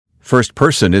First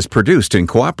Person is produced in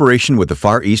cooperation with the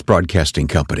Far East Broadcasting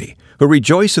Company, who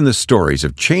rejoice in the stories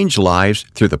of changed lives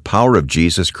through the power of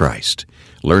Jesus Christ.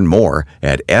 Learn more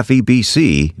at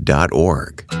FEBC.org.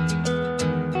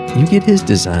 You get His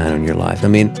design on your life. I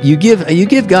mean, you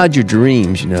give God your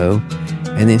dreams,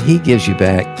 and then He gives you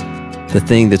back the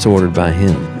thing that's ordered by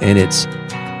Him. And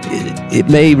it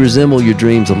may resemble your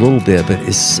dreams a little bit, but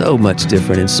it's so much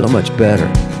different and so much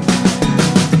better.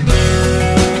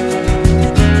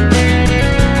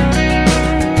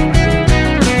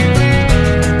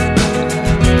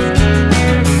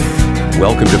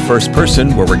 Welcome to First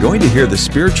Person, where we're going to hear the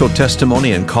spiritual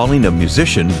testimony and calling of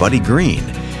musician Buddy Greene.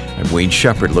 I'm Wayne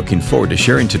Shepherd, looking forward to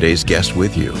sharing today's guest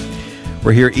with you.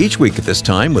 We're here each week at this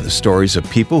time with the stories of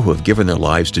people who have given their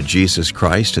lives to Jesus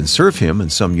Christ and serve Him in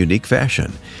some unique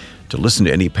fashion. To listen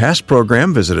to any past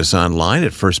program, visit us online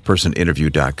at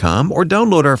firstpersoninterview.com or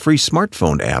download our free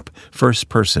smartphone app, First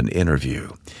Person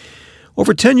Interview.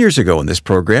 Over 10 years ago in this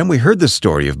program, we heard the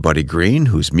story of Buddy Greene,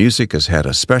 whose music has had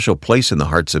a special place in the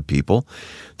hearts of people.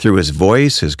 Through his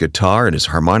voice, his guitar, and his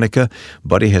harmonica,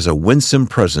 Buddy has a winsome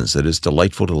presence that is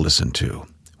delightful to listen to.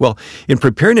 Well, in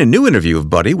preparing a new interview of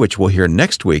Buddy, which we'll hear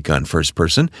next week on First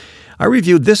Person, I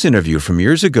reviewed this interview from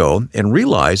years ago and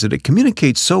realized that it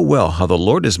communicates so well how the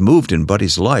Lord has moved in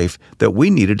Buddy's life that we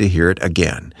needed to hear it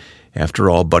again. After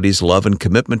all, Buddy's love and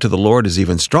commitment to the Lord is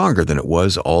even stronger than it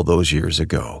was all those years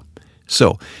ago.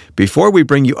 So, before we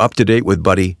bring you up to date with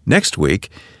Buddy next week,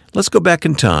 let's go back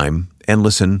in time and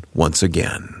listen once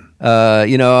again.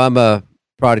 I'm a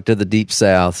product of the Deep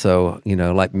South, so,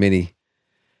 like many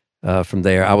from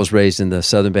there, I was raised in the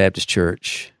Southern Baptist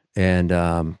Church, and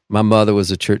my mother was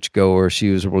a churchgoer. She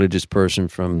was a religious person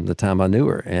from the time I knew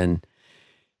her, and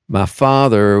my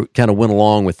father kind of went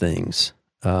along with things.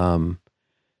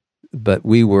 But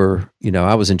we were,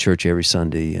 I was in church every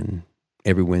Sunday and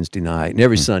every Wednesday night and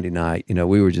every Sunday night.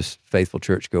 We were just faithful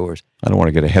churchgoers. I don't want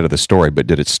to get ahead of the story, but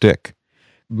did it stick?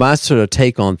 My sort of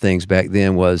take on things back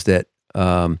then was that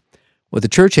what the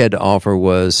church had to offer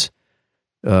was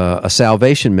a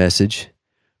salvation message,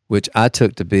 which I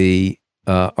took to be,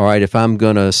 all right, if I'm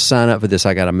going to sign up for this,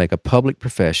 I got to make a public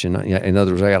profession. In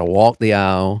other words, I got to walk the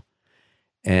aisle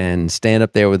and stand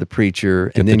up there with the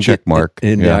preacher and then check mark,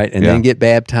 then get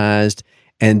baptized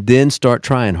and then start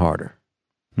trying harder.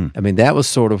 I mean, that was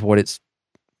sort of the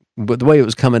way it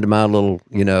was coming to my little,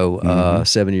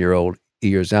 7-year-old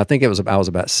ears. And I think I was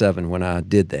about 7 when I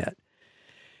did that.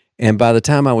 And by the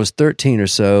time I was 13 or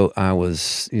so, I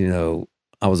was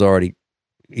already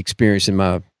experiencing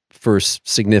my first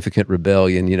significant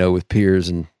rebellion, with peers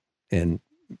and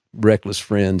reckless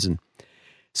friends. And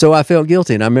so I felt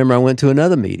guilty. And I remember I went to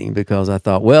another meeting because I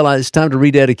thought, well, it's time to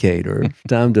rededicate or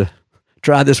time to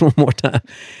try this one more time.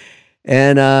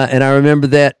 And I remember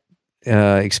that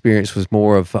experience was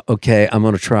more of, okay, I'm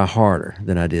going to try harder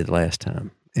than I did last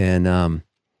time. And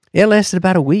it lasted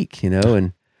about a week,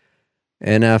 and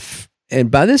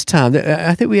by this time,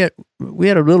 I think we had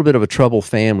a little bit of a troubled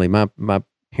family. My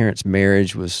parents'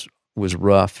 marriage was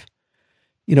rough.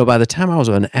 By the time I was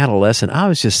an adolescent,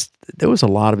 there was a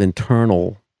lot of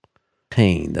internal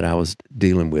pain that I was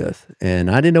dealing with, and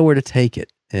I didn't know where to take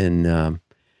it. And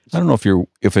I don't know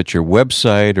if it's your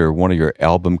website or one of your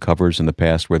album covers in the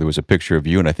past where there was a picture of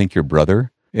you and I think your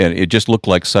brother, and it just looked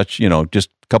like such, just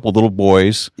a couple little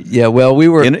boys. Yeah, well, we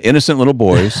were innocent little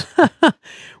boys.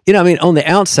 on the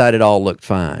outside it all looked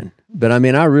fine, but I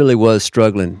really was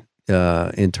struggling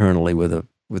internally with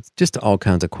just all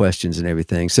kinds of questions and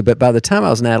everything. So, but by the time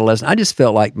I was an adolescent, I just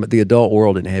felt like the adult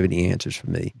world didn't have any answers for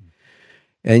me.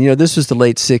 And this was the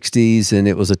late '60s, and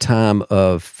it was a time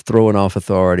of throwing off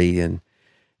authority. And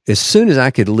as soon as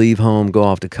I could leave home, go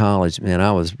off to college, man,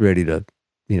 I was ready to,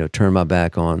 turn my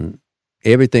back on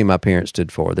everything my parents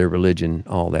stood for, their religion,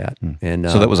 all that. And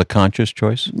so that was a conscious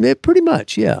choice? Pretty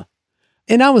much, yeah.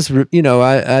 And I was,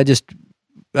 I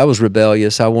was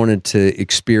rebellious. I wanted to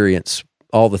experience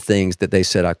all the things that they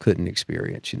said I couldn't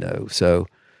experience, So,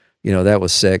 that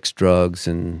was sex, drugs,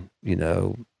 and,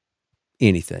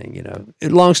 anything,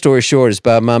 Long story short is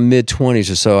by my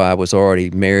mid-20s or so, I was already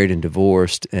married and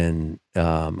divorced, and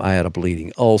I had a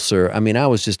bleeding ulcer. I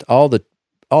was just, all the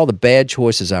bad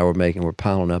choices I were making were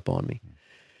piling up on me.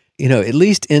 At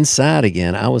least inside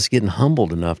again, I was getting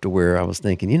humbled enough to where I was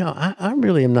thinking, I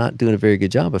really am not doing a very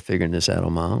good job of figuring this out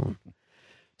on my own.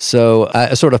 So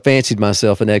I sort of fancied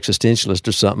myself an existentialist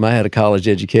or something. I had a college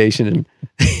education,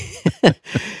 and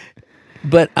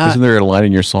but isn't there a line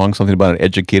in your song, something about an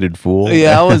educated fool?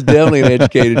 Yeah, I was definitely an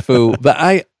educated fool. But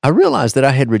I realized that I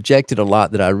had rejected a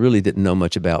lot that I really didn't know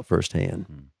much about firsthand.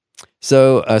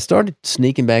 So I started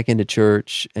sneaking back into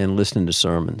church and listening to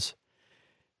sermons.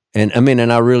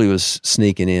 And I really was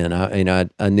sneaking in.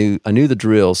 I knew the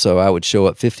drill, so I would show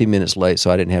up 15 minutes late,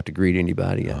 so I didn't have to greet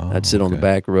anybody. I'd sit on the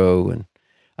back row and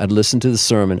I'd listen to the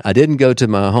sermon. I didn't go to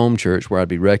my home church where I'd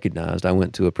be recognized. I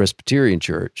went to a Presbyterian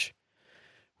church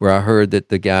where I heard that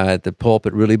the guy at the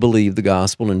pulpit really believed the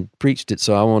gospel and preached it.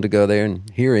 So I wanted to go there and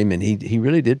hear him, and he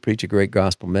really did preach a great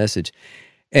gospel message.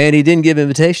 And he didn't give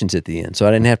invitations at the end, so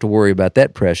I didn't have to worry about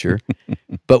that pressure.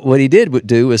 But what he did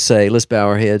do was say, let's bow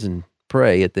our heads and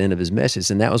pray at the end of his message,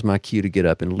 and that was my cue to get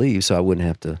up and leave, so I wouldn't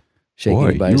have to shake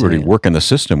anybody's hand. You were really working the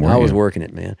system, weren't you? I was working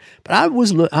it, man. But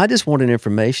I just wanted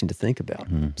information to think about.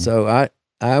 So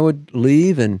I would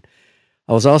leave, and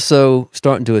I was also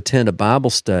starting to attend a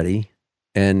Bible study,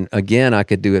 and again, I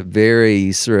could do it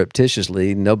very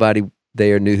surreptitiously. Nobody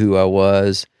there knew who I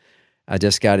was. I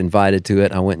just got invited to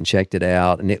it. I went and checked it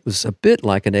out, and it was a bit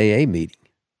like an AA meeting.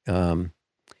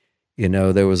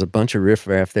 There was a bunch of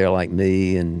riffraff there like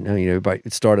me, and everybody.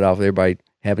 It started off with everybody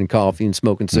having coffee and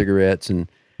smoking cigarettes.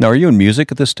 And now, are you in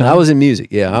music at this time? I was in music,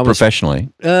 yeah. I was professionally.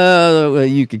 Well,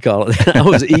 you could call it that. I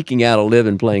was eking out a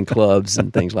living playing clubs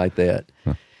and things like that.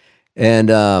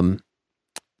 And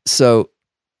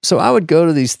so I would go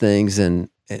to these things, and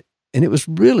it was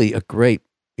really a great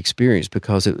experience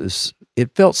because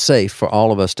it felt safe for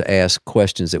all of us to ask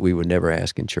questions that we would never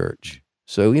ask in church.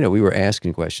 So, we were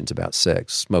asking questions about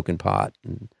sex, smoking pot,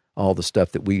 and all the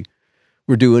stuff that we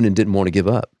were doing and didn't want to give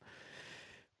up.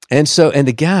 And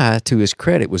the guy, to his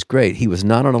credit, was great. He was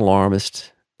not an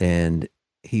alarmist, and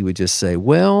he would just say,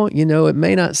 well, it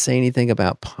may not say anything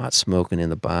about pot smoking in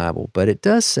the Bible, but it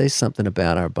does say something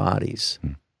about our bodies.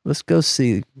 Let's go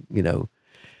see,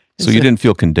 So you didn't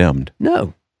feel condemned?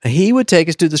 No. He would take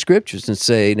us to the scriptures and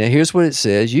say, now here's what it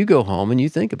says. You go home and you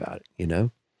think about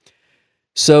it,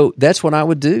 So that's what I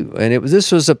would do. And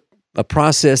this was a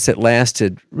process that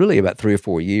lasted really about 3 or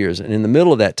 4 years. And in the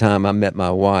middle of that time, I met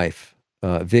my wife,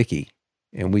 Vicky,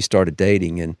 and we started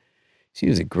dating. And she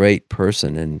was a great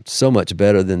person and so much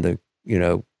better than the,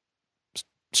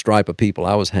 stripe of people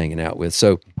I was hanging out with.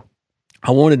 So I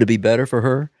wanted to be better for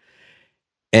her.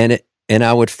 And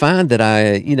I would find that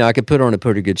I could put on a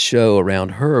pretty good show around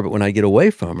her, but when I get away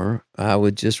from her, I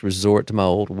would just resort to my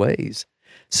old ways.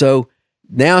 So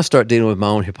now I start dealing with my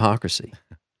own hypocrisy.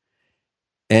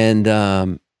 And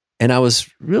I was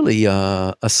really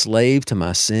a slave to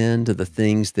my sin, to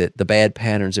the bad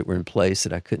patterns that were in place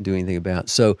that I couldn't do anything about.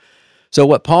 So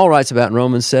what Paul writes about in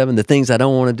Romans 7, the things I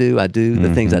don't want to do, I do.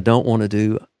 The things I don't want to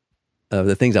do,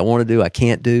 the things I want to do, I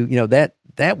can't do.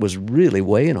 That was really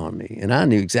weighing on me, and I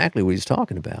knew exactly what he was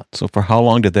talking about. So for how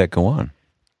long did that go on?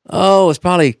 Oh, it was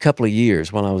probably a couple of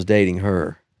years while I was dating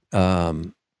her.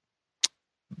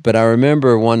 But I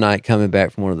remember one night coming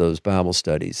back from one of those Bible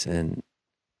studies, and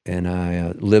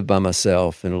I lived by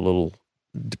myself in a little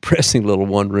depressing little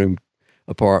one-room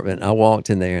apartment. I walked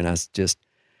in there, and I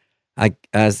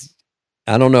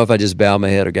don't know if I just bowed my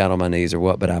head or got on my knees or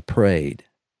what, but I prayed,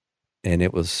 and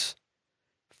it was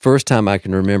first time I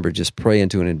can remember just praying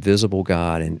to an invisible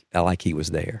God and like he was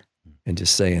there and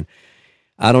just saying,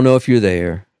 I don't know if you're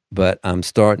there, but I'm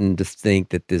starting to think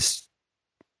that this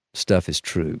stuff is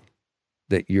true,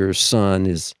 that your son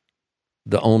is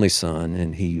the only son,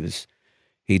 and he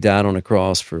died on a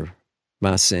cross for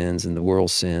my sins and the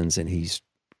world's sins, and he's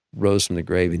rose from the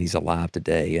grave and he's alive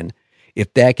today. And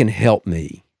if that can help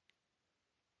me,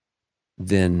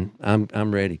 then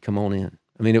I'm ready. Come on in.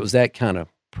 I mean, it was that kind of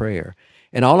prayer.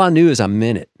 And all I knew is I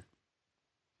meant it.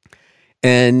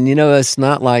 And, it's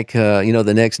not like,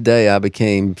 the next day I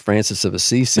became Francis of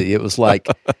Assisi. It was like,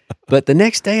 but the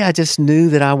next day I just knew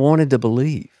that I wanted to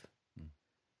believe.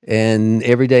 And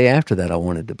every day after that I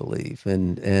wanted to believe.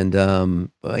 And I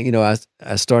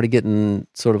started getting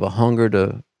sort of a hunger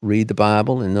to read the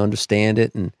Bible and understand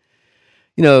it. And,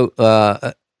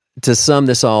 to sum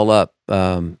this all up,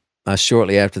 I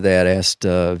shortly after that asked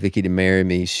Vicky to marry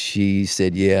me. She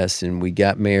said yes, and we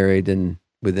got married and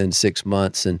within 6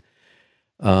 months. And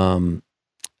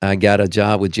I got a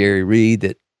job with Jerry Reed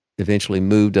that eventually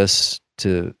moved us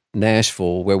to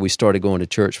Nashville, where we started going to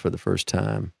church for the first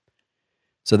time.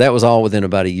 So that was all within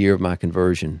about a year of my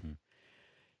conversion.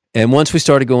 And once we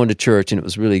started going to church, and it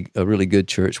was really a really good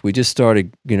church, we just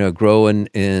started, growing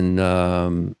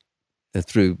in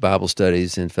through Bible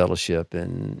studies and fellowship,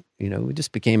 and we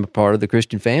just became a part of the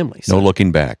Christian family. So no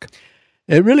looking back.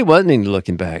 It really wasn't any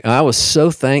looking back. I was so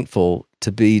thankful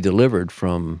to be delivered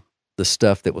from the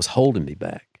stuff that was holding me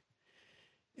back,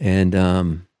 and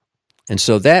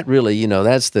so that really,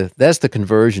 that's the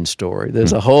conversion story.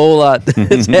 There's a whole lot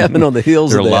that's happened on the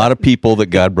heels. There of are that. a lot of people that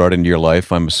God brought into your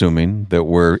life, I'm assuming, that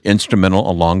were instrumental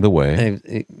along the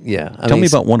way. Yeah, Tell me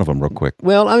about one of them real quick.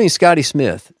 Well, Scotty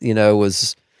Smith,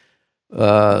 was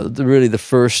really the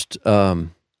first,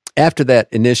 after that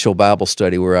initial Bible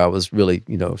study where I was really,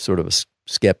 sort of a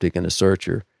skeptic and a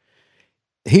searcher,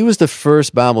 he was the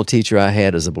first Bible teacher I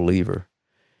had as a believer.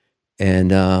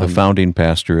 And the founding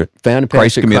pastor at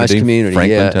Christ Community, Franklin,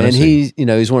 yeah. Tennessee. And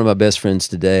he's one of my best friends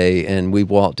today, and we've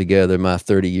walked together my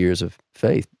 30 years of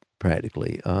faith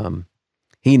practically.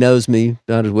 He knows me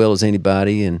not as well as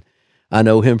anybody, and I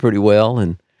know him pretty well,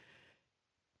 and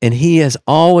he has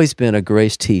always been a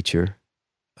grace teacher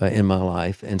in my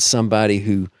life, and somebody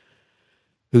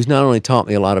who's not only taught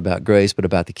me a lot about grace, but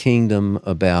about the kingdom,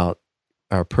 about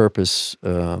our purpose,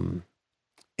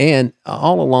 and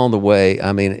all along the way,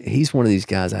 I mean, he's one of these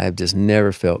guys I have just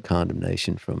never felt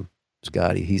condemnation from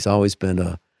Scotty. He's always been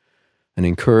an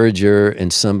encourager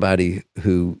and somebody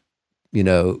who,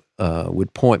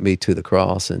 would point me to the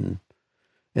cross and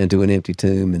to an empty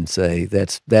tomb and say,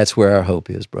 that's where our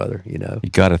hope is, brother. You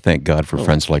got to thank God for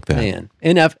friends like that. Man.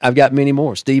 And I've got many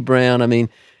more. Steve Brown. I mean,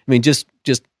 just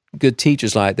good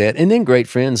teachers like that, and then great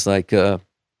friends like,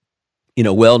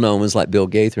 well-known ones like Bill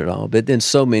Gaither and all. But then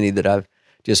so many that I've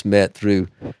just met through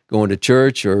going to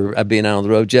church or I've been out on the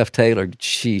road. Jeff Taylor,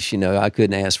 sheesh, I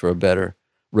couldn't ask for a better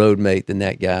road mate than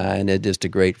that guy, and they're just a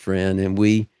great friend. And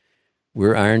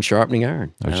we're iron sharpening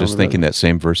iron. I was just thinking that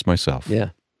same verse myself. Yeah.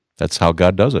 That's how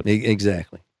God does it.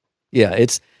 Exactly. Yeah,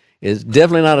 it's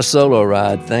definitely not a solo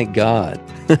ride, thank God.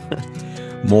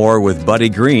 More with Buddy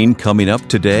Greene coming up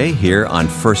today here on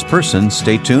First Person.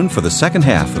 Stay tuned for the second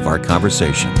half of our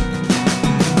conversation.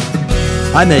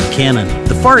 I'm Ed Cannon.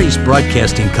 The Far East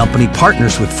Broadcasting Company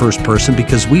partners with First Person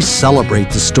because we celebrate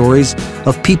the stories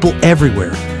of people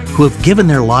everywhere who have given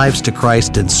their lives to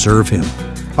Christ and serve Him.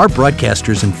 Our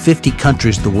broadcasters in 50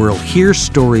 countries of the world hear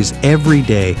stories every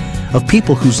day of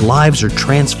people whose lives are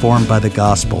transformed by the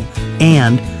gospel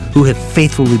and who have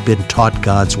faithfully been taught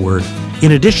God's Word.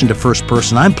 In addition to First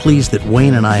Person, I'm pleased that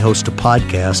Wayne and I host a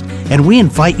podcast, and we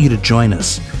invite you to join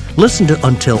us. Listen to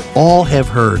Until All Have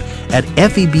Heard at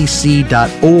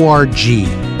FEBC.org.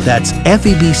 That's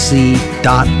FEBC.org.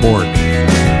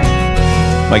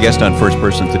 My guest on First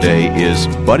Person today is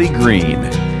Buddy Greene.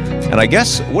 And I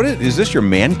guess, is this your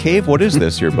man cave? What is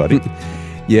this here, Buddy?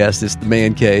 Yes, it's the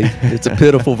man cave. It's a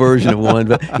pitiful version of one,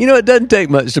 but it doesn't take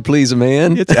much to please a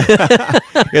man.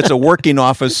 It's a working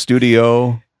office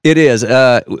studio. It is.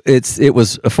 It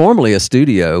was formerly a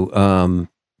studio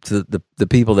to the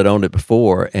people that owned it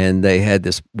before, and they had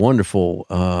this wonderful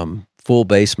full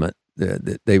basement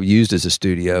that they used as a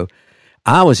studio.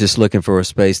 I was just looking for a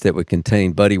space that would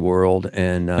contain Buddy World,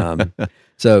 and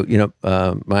so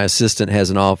my assistant has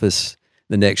an office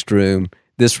in the next room.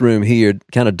 This room here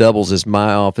kind of doubles as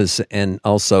my office, and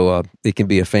also it can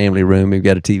be a family room. We've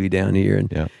got a TV down here,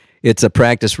 and it's a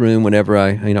practice room. Whenever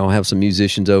I have some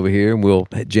musicians over here, and we'll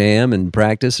jam and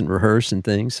practice and rehearse and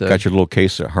things. So got your little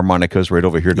case of harmonicas right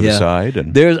over here to the side,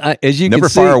 and there's as you never can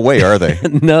see, far away, are they?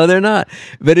 No, they're not.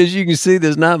 But as you can see,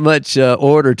 there's not much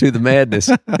order to the madness.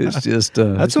 It's just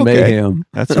that's it's okay. mayhem.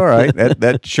 That's all right.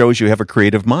 That shows you have a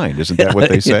creative mind, isn't that what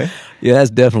they say? Yeah, that's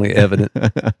definitely evident.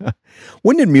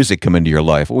 When did music come into your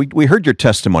life? We heard your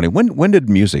testimony. When did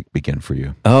music begin for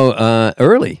you? Oh,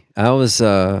 early. I was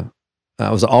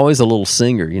always a little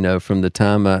singer, from the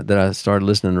time that I started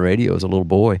listening to radio as a little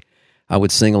boy. I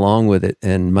would sing along with it,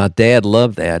 and my dad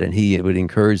loved that, and he would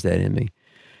encourage that in me.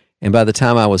 And by the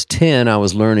time I was 10, I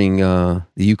was learning the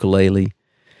ukulele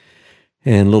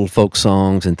and little folk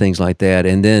songs and things like that.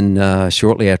 And then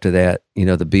shortly after that,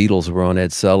 the Beatles were on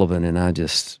Ed Sullivan, and I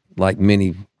just, like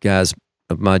many guys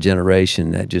of my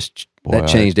generation, that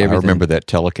changed everything. I remember that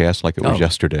telecast like it was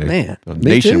yesterday. Man, the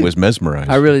nation was mesmerized.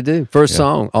 I really do. First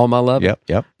song, All My Love. Yep.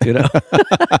 Their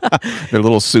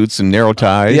little suits and narrow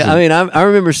ties. Yeah, I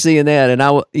remember seeing that, and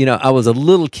I was a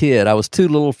little kid. I was too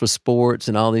little for sports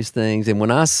and all these things. And when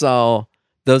I saw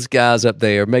those guys up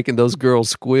there making those girls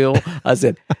squeal, I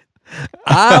said,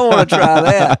 I want to try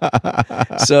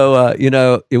that. So,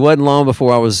 it wasn't long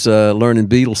before I was learning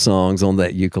Beatles songs on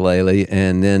that ukulele.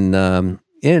 And then,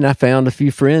 and I found a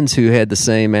few friends who had the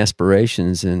same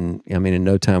aspirations. And, in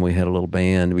no time we had a little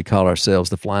band. We called ourselves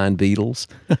the Flying Beatles.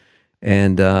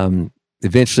 And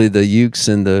eventually the ukes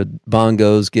and the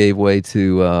bongos gave way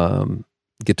to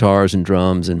guitars and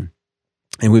drums. And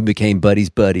we became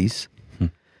buddies.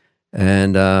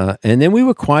 And then we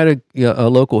were quite a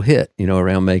local hit,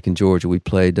 around Macon, Georgia. We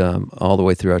played all the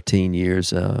way through our teen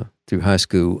years, through high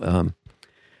school,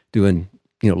 doing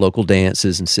local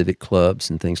dances and civic clubs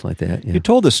and things like that. You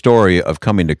told the story of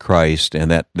coming to Christ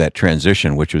and that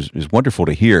transition, which is wonderful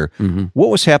to hear. Mm-hmm. What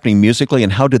was happening musically,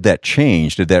 and how did that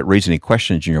change? Did that raise any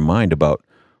questions in your mind about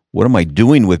what am I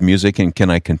doing with music, and can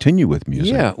I continue with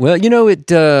music? Yeah, well,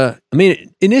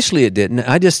 initially it didn't.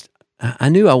 I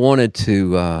knew I wanted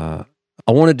to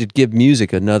give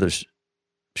music another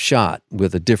shot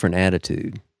with a different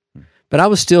attitude. But I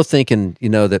was still thinking,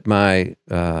 that my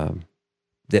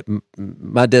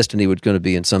destiny was going to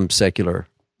be in some secular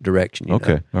direction.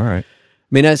 Okay, all right.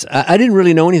 I didn't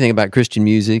really know anything about Christian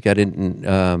music. I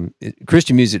didn't.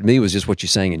 Christian music to me was just what you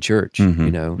sang in church,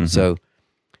 Mm-hmm.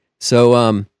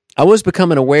 So I was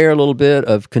becoming aware a little bit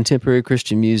of contemporary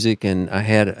Christian music, and I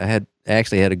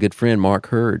actually had a good friend, Mark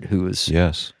Hurd, who was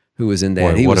in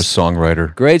that. Boy, what a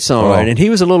songwriter! Great songwriter, and he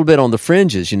was a little bit on the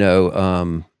fringes,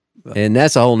 and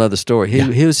that's a whole nother story.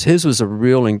 His was a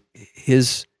real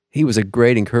he was a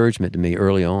great encouragement to me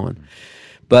early on,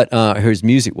 but his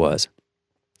music was.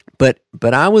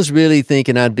 But I was really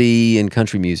thinking I'd be in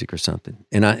country music or something.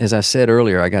 And as I said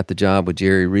earlier, I got the job with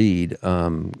Jerry Reed,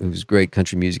 who was a great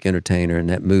country music entertainer, and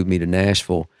that moved me to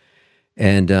Nashville.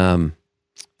 And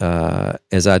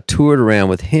as I toured around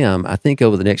with him, I think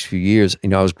over the next few years,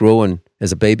 I was growing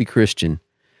as a baby Christian,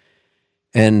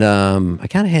 and I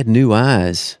kind of had new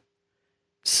eyes.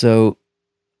 So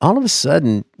all of a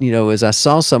sudden, as I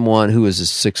saw someone who was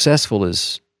as successful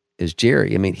as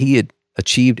Jerry, he had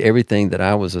achieved everything that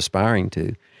I was aspiring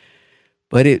to,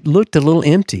 but it looked a little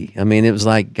empty. It was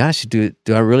like, gosh, do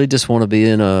I really just want to be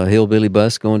in a hillbilly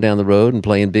bus going down the road and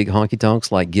playing big honky tonks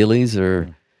like Gillies,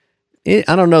 or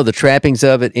I don't know, the trappings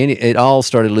of it. It all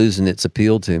started losing its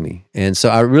appeal to me, and so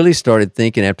I really started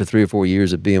thinking after 3 or 4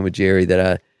 years of being with Jerry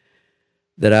that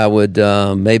I would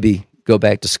maybe go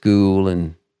back to school,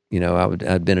 and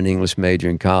I'd been an English major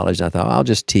in college. And I thought I'll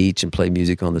just teach and play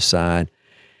music on the side.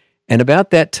 And about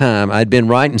that time, I'd been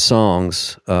writing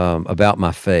songs about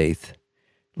my faith,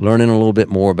 learning a little bit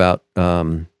more about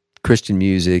Christian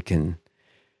music. And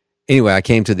anyway, I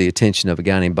came to the attention of a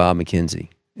guy named Bob McKenzie.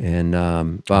 And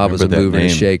Bob was a mover and a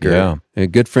shaker, and a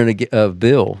good friend of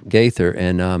Bill Gaither.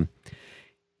 And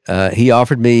he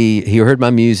heard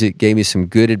my music, gave me some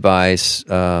good advice,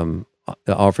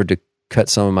 offered to cut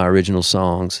some of my original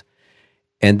songs.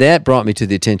 And that brought me to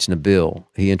the attention of Bill.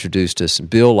 He introduced us, and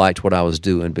Bill liked what I was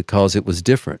doing because it was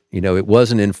different. It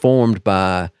wasn't informed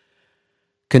by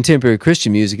contemporary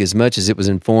Christian music as much as it was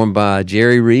informed by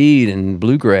Jerry Reed and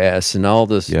bluegrass and all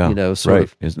this, sort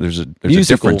of There's a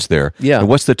musical difference there. Yeah. And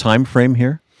what's the time frame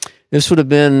here? This would have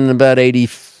been about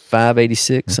 85,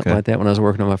 86, something like that, when I was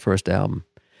working on my first album.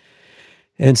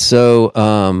 And so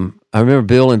I remember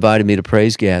Bill invited me to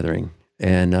Praise Gathering.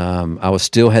 And I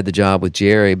still had the job with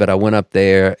Jerry, but I went up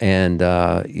there, and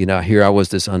here I was,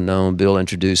 this unknown. Bill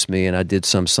introduced me, and I did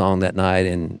some song that night,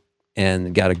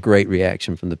 and got a great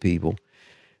reaction from the people.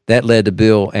 That led to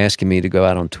Bill asking me to go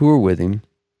out on tour with him,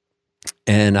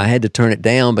 and I had to turn it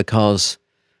down because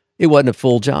it wasn't a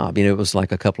full job. It was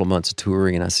like a couple of months of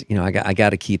touring, and I said, I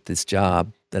got to keep this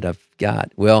job that I've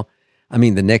got. Well,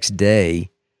 the next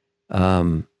day,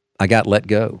 I got let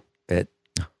go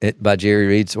by Jerry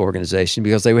Reed's organization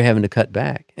because they were having to cut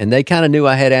back. And they kind of knew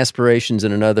I had aspirations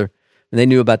in and they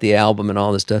knew about the album and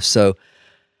all this stuff. So,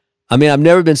 I've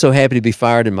never been so happy to be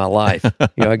fired in my life.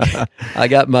 I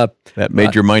got my... That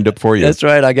made your mind up for you. That's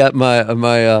right. I got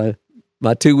my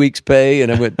 2 weeks pay,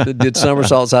 and I did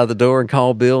somersaults out the door and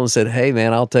called Bill and said, hey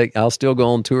man, I'll still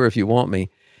go on tour if you want me.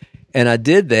 And I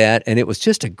did that, and it was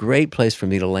just a great place for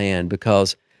me to land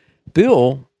because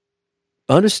Bill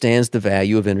understands the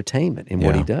value of entertainment in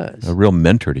what he does. A real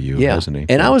mentor to you, isn't he?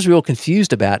 And I was real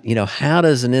confused about, how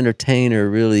does an entertainer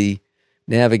really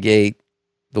navigate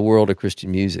the world of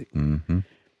Christian music? Mm-hmm.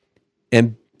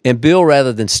 And Bill,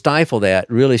 rather than stifle that,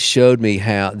 really showed me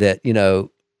how that,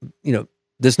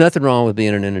 there's nothing wrong with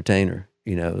being an entertainer.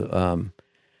 And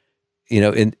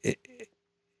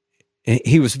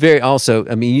he was very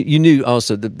also, you knew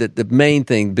also the main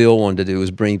thing Bill wanted to do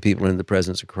was bring people into the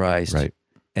presence of Christ. Right.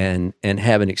 And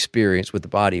have an experience with the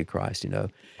body of Christ,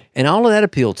 and all of that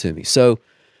appealed to me. So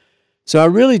I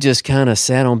really just kind of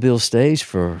sat on Bill's stage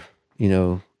for,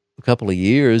 a couple of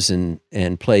years and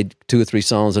played 2 or 3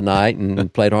 songs a night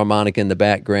and played harmonica in the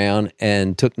background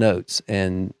and took notes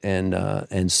and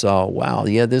saw, wow,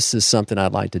 this is something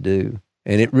I'd like to do.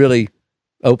 And it really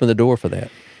opened the door for that.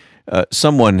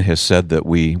 Someone has said that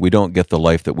we don't get the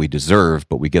life that we deserve,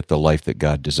 but we get the life that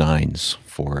God designs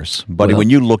for us. Buddy, when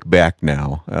you look back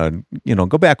now,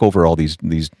 go back over all these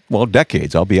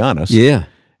decades, I'll be honest. Yeah,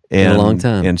 and a long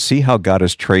time. And see how God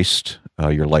has traced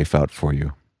your life out for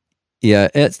you. Yeah,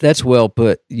 that's well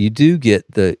put. You do get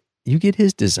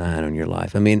His design on your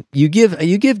life. You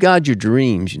give God your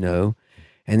dreams, and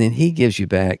then He gives you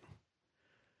back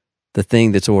the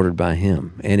thing that's ordered by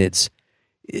Him, and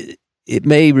it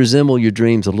may resemble your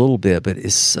dreams a little bit, but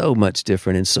it's so much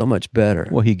different and so much better.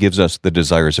 Well, he gives us the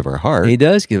desires of our heart. He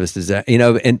does give us desire,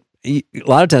 and a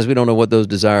lot of times we don't know what those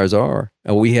desires are,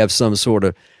 and we have some sort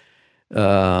of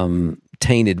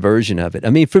tainted version of it. I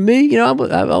mean, for me, I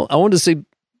wanted to see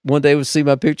one day see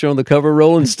my picture on the cover of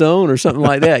Rolling Stone or something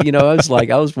like that.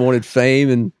 I was wanted fame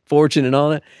and fortune and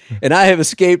all that, and I have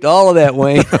escaped all of that,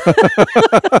 Wayne.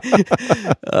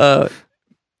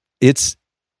 It's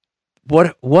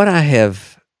what I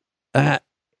have.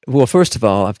 Well, first of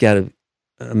all, I've got an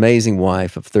amazing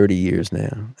wife of 30 years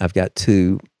now. I've got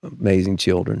 2 amazing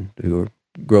children who are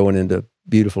growing into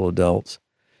beautiful adults.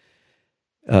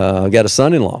 I've got a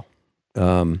son-in-law,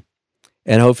 and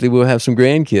hopefully we'll have some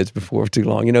grandkids before too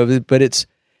long. But it's,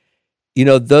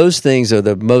 those things are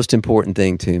the most important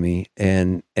thing to me,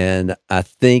 and I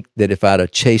think that if I'd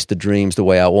have chased the dreams the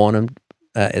way I want them,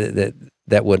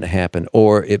 that wouldn't have happened,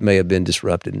 or it may have been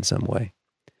disrupted in some way.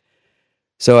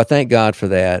 So I thank God for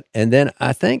that. And then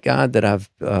I thank God that I've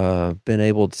been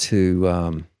able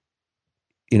to,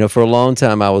 for a long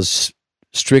time I was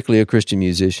strictly a Christian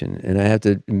musician. And I have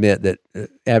to admit that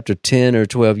after 10 or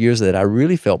 12 years of that, I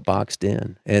really felt boxed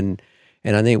in. And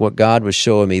I think what God was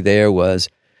showing me there was,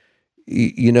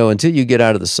 until you get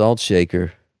out of the salt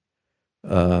shaker,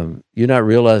 you're not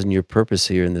realizing your purpose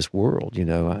here in this world.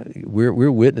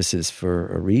 We're witnesses for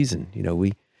a reason.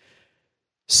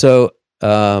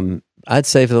 I'd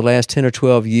say for the last 10 or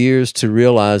 12 years to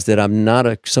realize that I'm not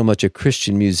so much a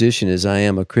Christian musician as I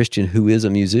am a Christian who is a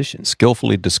musician.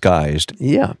 Skillfully disguised.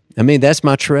 Yeah. I mean, that's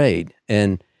my trade.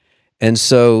 And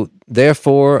so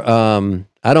therefore,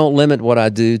 I don't limit what I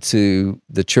do to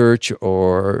the church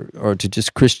or to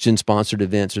just Christian-sponsored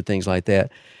events or things like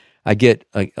that. I get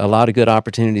a lot of good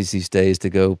opportunities these days to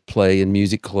go play in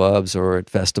music clubs or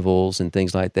at festivals and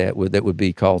things like that that would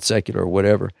be called secular or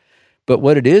whatever. But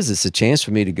what it is, it's a chance for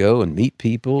me to go and meet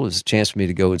people. It's a chance for me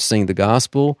to go and sing the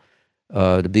gospel,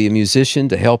 to be a musician,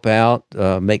 to help out,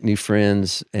 make new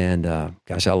friends, and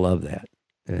gosh, I love that.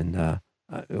 And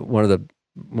one of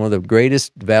the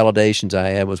greatest validations I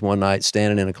had was one night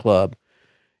standing in a club,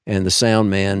 and the sound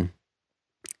man,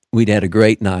 we'd had a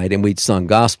great night, and we'd sung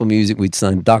gospel music, we'd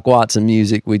sung Doc Watson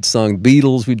music, we'd sung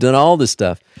Beatles, we'd done all this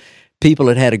stuff. People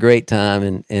had a great time,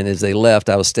 and as they left,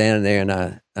 I was standing there, and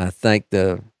I thanked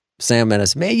the sound man. I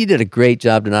said, "Man, you did a great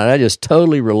job tonight. I just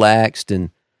totally relaxed,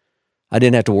 and I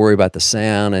didn't have to worry about the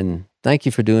sound, and thank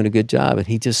you for doing a good job." And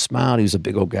he just smiled. He was a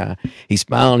big old guy. He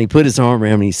smiled, and he put his arm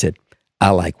around me, and he said,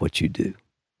 "I like what you do."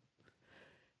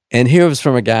 And here it was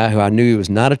from a guy who I knew he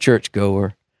was not a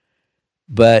churchgoer,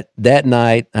 but that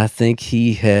night, I think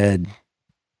he had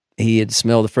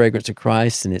smelled the fragrance of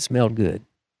Christ, and it smelled good.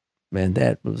 Man,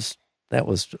 that was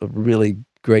a really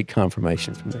great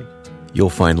confirmation for me. You'll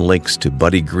find links to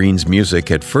Buddy Greene's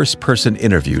music at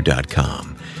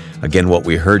firstpersoninterview.com. Again, what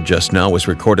we heard just now was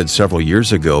recorded several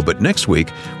years ago, but next week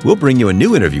we'll bring you a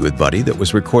new interview with Buddy that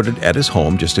was recorded at his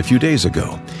home just a few days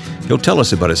ago. He'll tell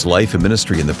us about his life and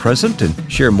ministry in the present and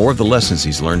share more of the lessons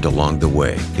he's learned along the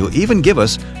way. He'll even give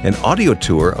us an audio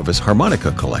tour of his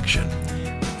harmonica collection.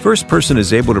 First Person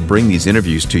is able to bring these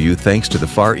interviews to you thanks to the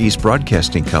Far East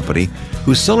Broadcasting Company,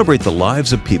 who celebrate the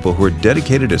lives of people who are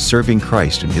dedicated to serving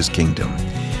Christ in His kingdom.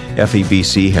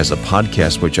 FEBC has a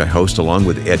podcast which I host along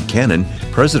with Ed Cannon,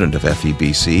 president of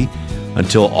FEBC.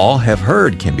 Until All Have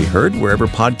Heard can be heard wherever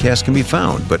podcasts can be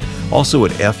found, but also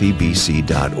at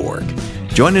febc.org.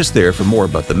 Join us there for more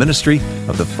about the ministry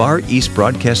of the Far East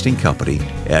Broadcasting Company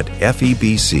at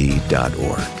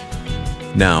febc.org.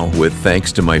 Now, with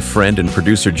thanks to my friend and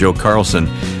producer Joe Carlson,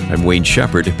 I'm Wayne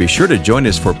Shepherd. Be sure to join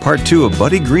us for part 2 of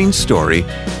Buddy Greene's story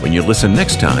when you listen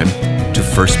next time to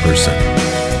First Person.